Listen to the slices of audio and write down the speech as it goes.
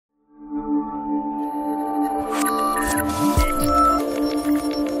Hello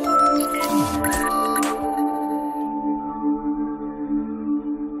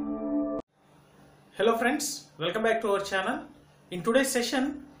friends, welcome back to our channel. In today's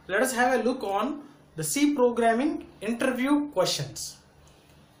session, let us have a look on the C programming interview questions.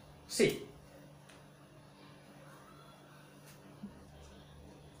 See,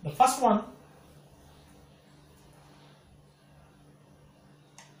 the first one,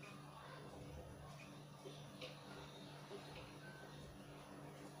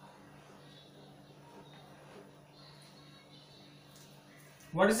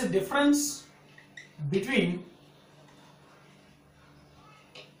 what is the difference between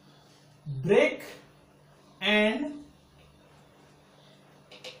break and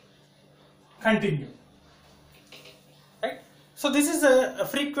continue? Right? So this is a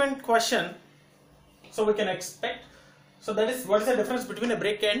frequent question, so we can expect. So that is, what is the difference between a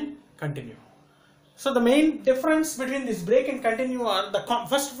break and continue? So the main difference between this break and continue are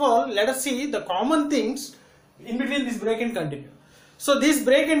first of all, let us see the common things in between this break and continue. So these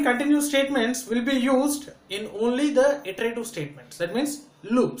break and continue statements will be used in only the iterative statements, that means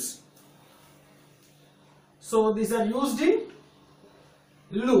loops. So these are used in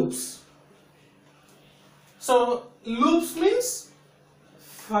loops. So loops means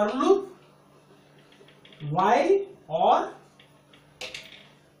for loop, while, or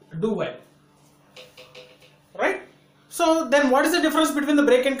do while. Right? So then what is the difference between the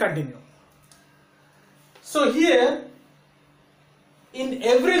break and continue? So here, in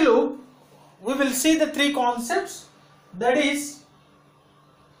every loop, we will see the three concepts, that is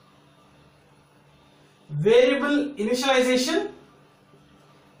variable initialization,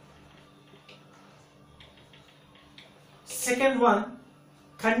 second one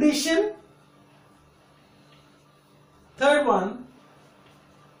condition, third one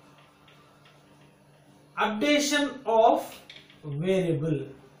updation of variable.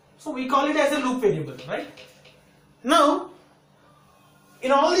 So we call it as a loop variable, right? Now,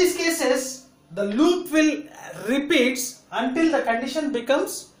 in all these cases, the loop will repeats until the condition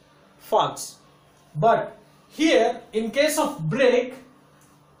becomes false. But here, in case of break,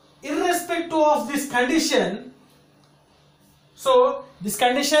 irrespective of this condition, so this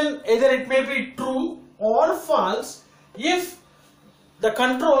condition either it may be true or false, if the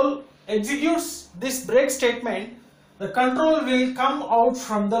control executes this break statement, the control will come out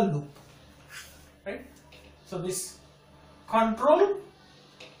from the loop. Right? So this control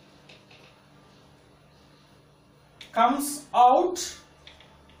comes out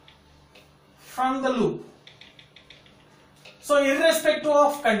from the loop. So irrespective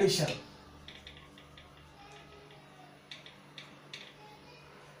of condition.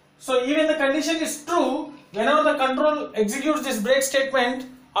 So even the condition is true, whenever the control executes this break statement,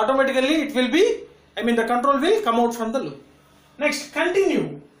 automatically it will be, the control will come out from the loop. Next,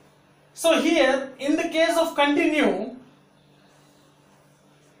 continue. So here, in the case of continue,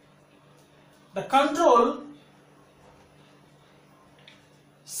 the control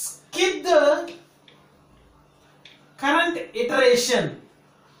skip the current iteration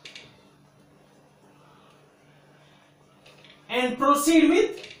and proceed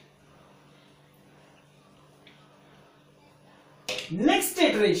with next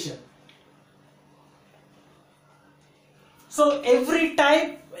iteration. So every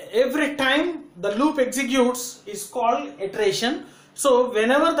time the loop executes is called iteration. So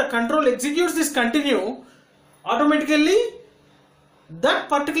whenever the control executes this continue, automatically that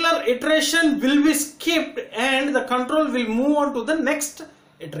particular iteration will be skipped and the control will move on to the next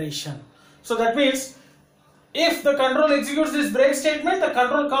iteration. So that means if the control executes this break statement, the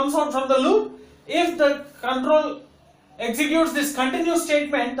control comes out from the loop. If the control executes this continue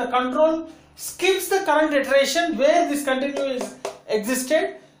statement, the control skips the current iteration where this continue is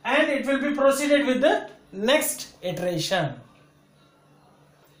existed and it will be proceeded with the next iteration.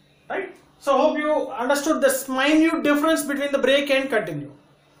 Right? So hope you understood this minute difference between the break and continue.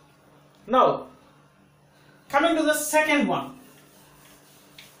 Now, coming to the second one.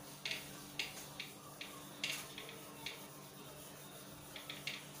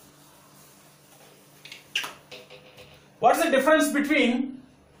 What is the difference between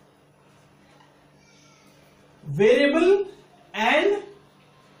variable and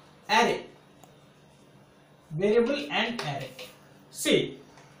array? Variable and array. See,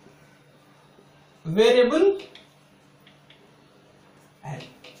 variable, array.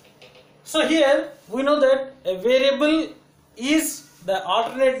 So here we know that a variable is the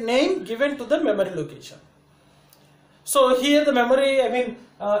alternate name given to the memory location. So here the memory,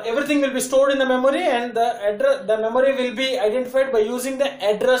 everything will be stored in the memory, and the memory will be identified by using the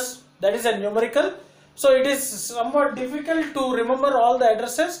address, that is a numerical, So it is somewhat difficult to remember all the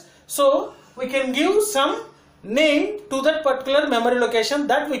addresses. So we can give some name to that particular memory location,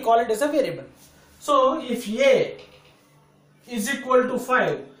 that we call it as a variable. So if A is equal to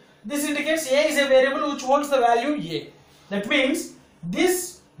 5, this indicates A is a variable which holds the value A. That means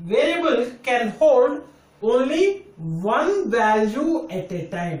this variable can hold only one value at a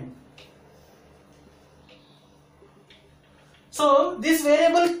time. So this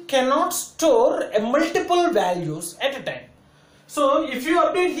variable cannot store a multiple values at a time. So if you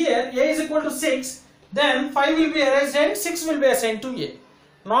update here A is equal to 6, then 5 will be erased and 6 will be assigned to A,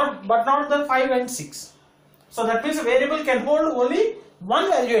 but not the 5 and 6. So that means a variable can hold only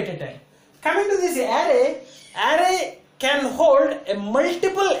one value at a time. Coming to this array, array can hold a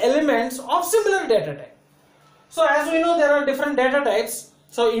multiple elements of similar data type. So as we know, there are different data types.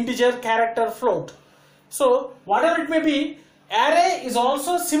 So integer, character, float. So whatever it may be, array is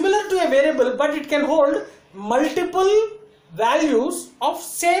also similar to a variable, but it can hold multiple values of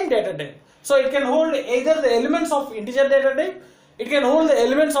same data type. So it can hold either the elements of integer data type, it can hold the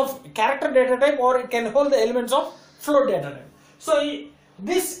elements of character data type, or it can hold the elements of float data type. So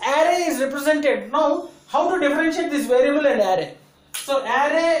this array is represented. Now how to differentiate this variable and array? So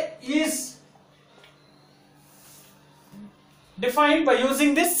array is defined by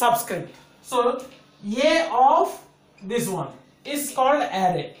using this subscript. So A of this one is called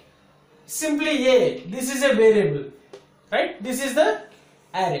array. Simply A, this is a variable, right? This is the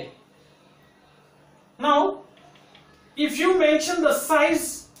array. Now if you mention the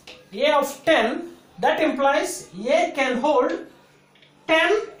size A of 10, that implies A can hold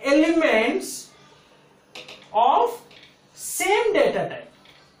 10 elements of same data type,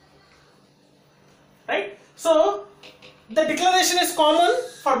 right? So the declaration is common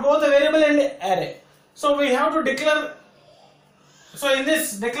for both the variable and array. So we have to declare. So in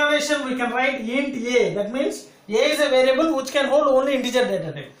this declaration we can write int A. That means A is a variable which can hold only integer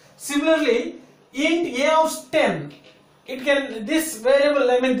data type. Similarly, int A of 10, it can, this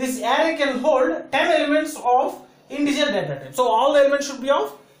variable, I mean this array can hold 10 elements of integer data type. So all the elements should be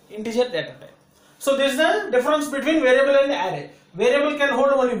of integer data type. So this is the difference between variable and array. Variable can hold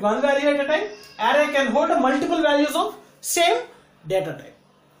only one value at a time. Array can hold multiple values of same data type,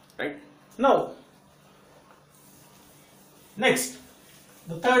 right? Now next,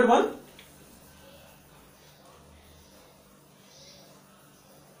 the third one.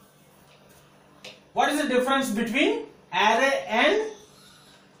 What is the difference between array and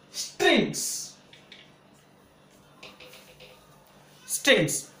strings?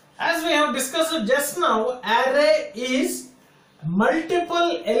 Strings, as we have discussed just now, array is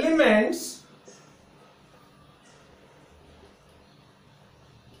multiple elements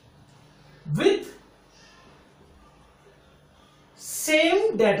with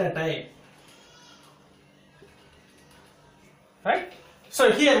same data type, right?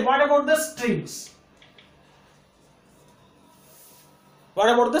 So here, what about the strings? What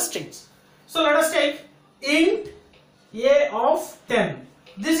about the strings? So let us take int A of 10.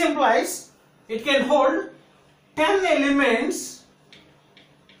 This implies it can hold 10 elements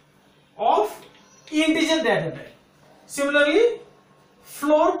of integer data type. Similarly,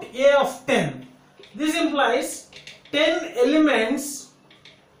 float A of 10. This implies 10 elements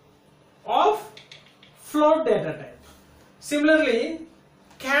of float data type. Similarly,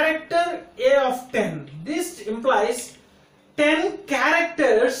 character A of 10. This implies 10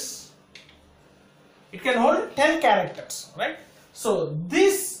 characters. It can hold 10 characters, right? So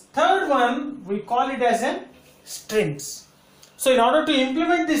this third one we call it as a strings. So in order to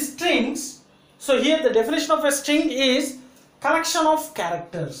implement these strings, so here the definition of a string is collection of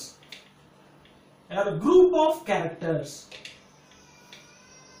characters, or a group of characters.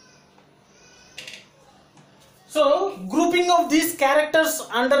 So grouping of these characters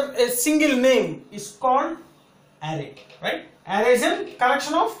under a single name is called array, right? Array is a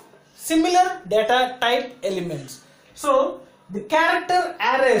collection of similar data type elements. So the character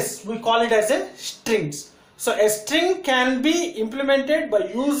arrays, we call it as a strings. So a string can be implemented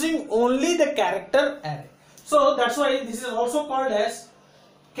by using only the character array. So that's why this is also called as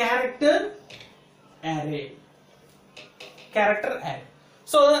character array. Character array.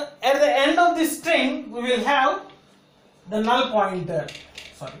 So at the end of this string we will have the null pointer.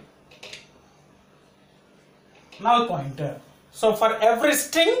 Null pointer. So for every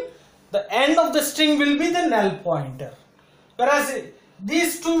string, the end of the string will be the null pointer. Whereas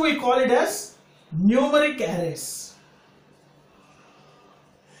these two we call it as numeric arrays.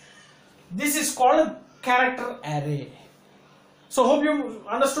 This is called character array. So hope you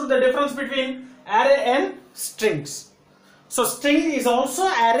understood the difference between array and strings. So string is also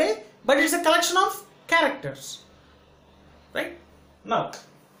array, but it's a collection of characters, right? Now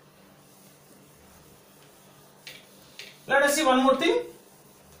let us see one more thing.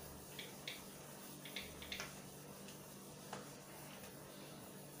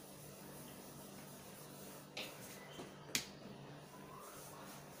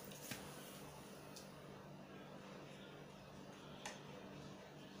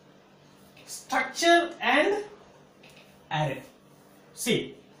 Structure and array.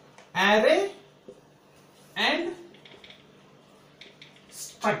 See, array and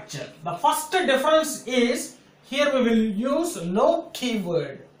structure. The first difference is here we will use no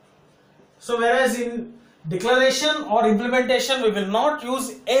keyword. So whereas in declaration or implementation we will not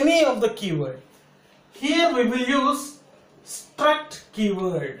use any of the keyword. Here we will use struct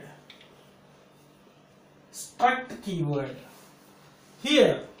keyword. Struct keyword.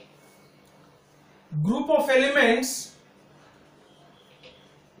 Here group of elements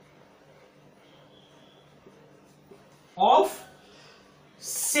of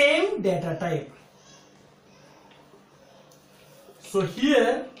same data type. So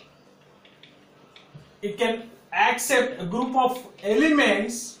here it can accept a group of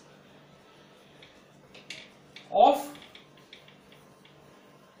elements of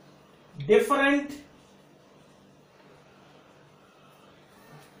different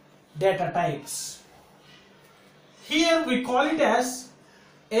data types. Here we call it as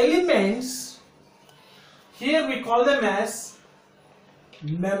elements. Here we call them as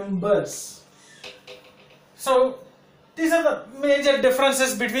members. So these are the major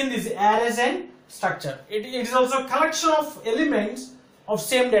differences between these arrays and structure. It is also a collection of elements of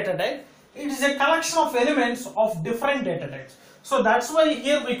same data type. It is a collection of elements of different data types. So that's why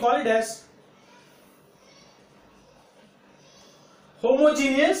here we call it as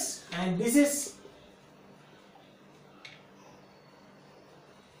homogeneous, and this is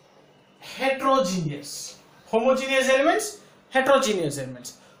heterogeneous. Homogeneous elements, heterogeneous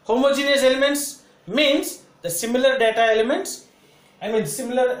elements. Homogeneous elements means the similar data elements,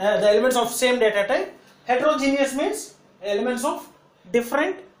 similar the elements of same data type. Heterogeneous means elements of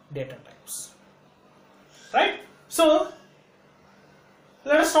different data types, right? So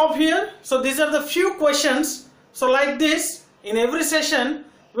let us stop here. So these are the few questions. So like this, in every session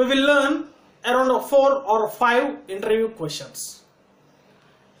we will learn around 4 or 5 interview questions.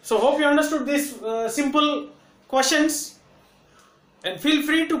 So hope you understood these simple questions, and feel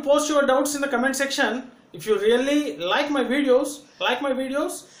free to post your doubts in the comment section. If you really like my videos,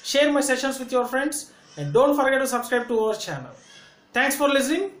 share my sessions with your friends, and don't forget to subscribe to our channel. Thanks for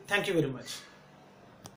listening. Thank you very much.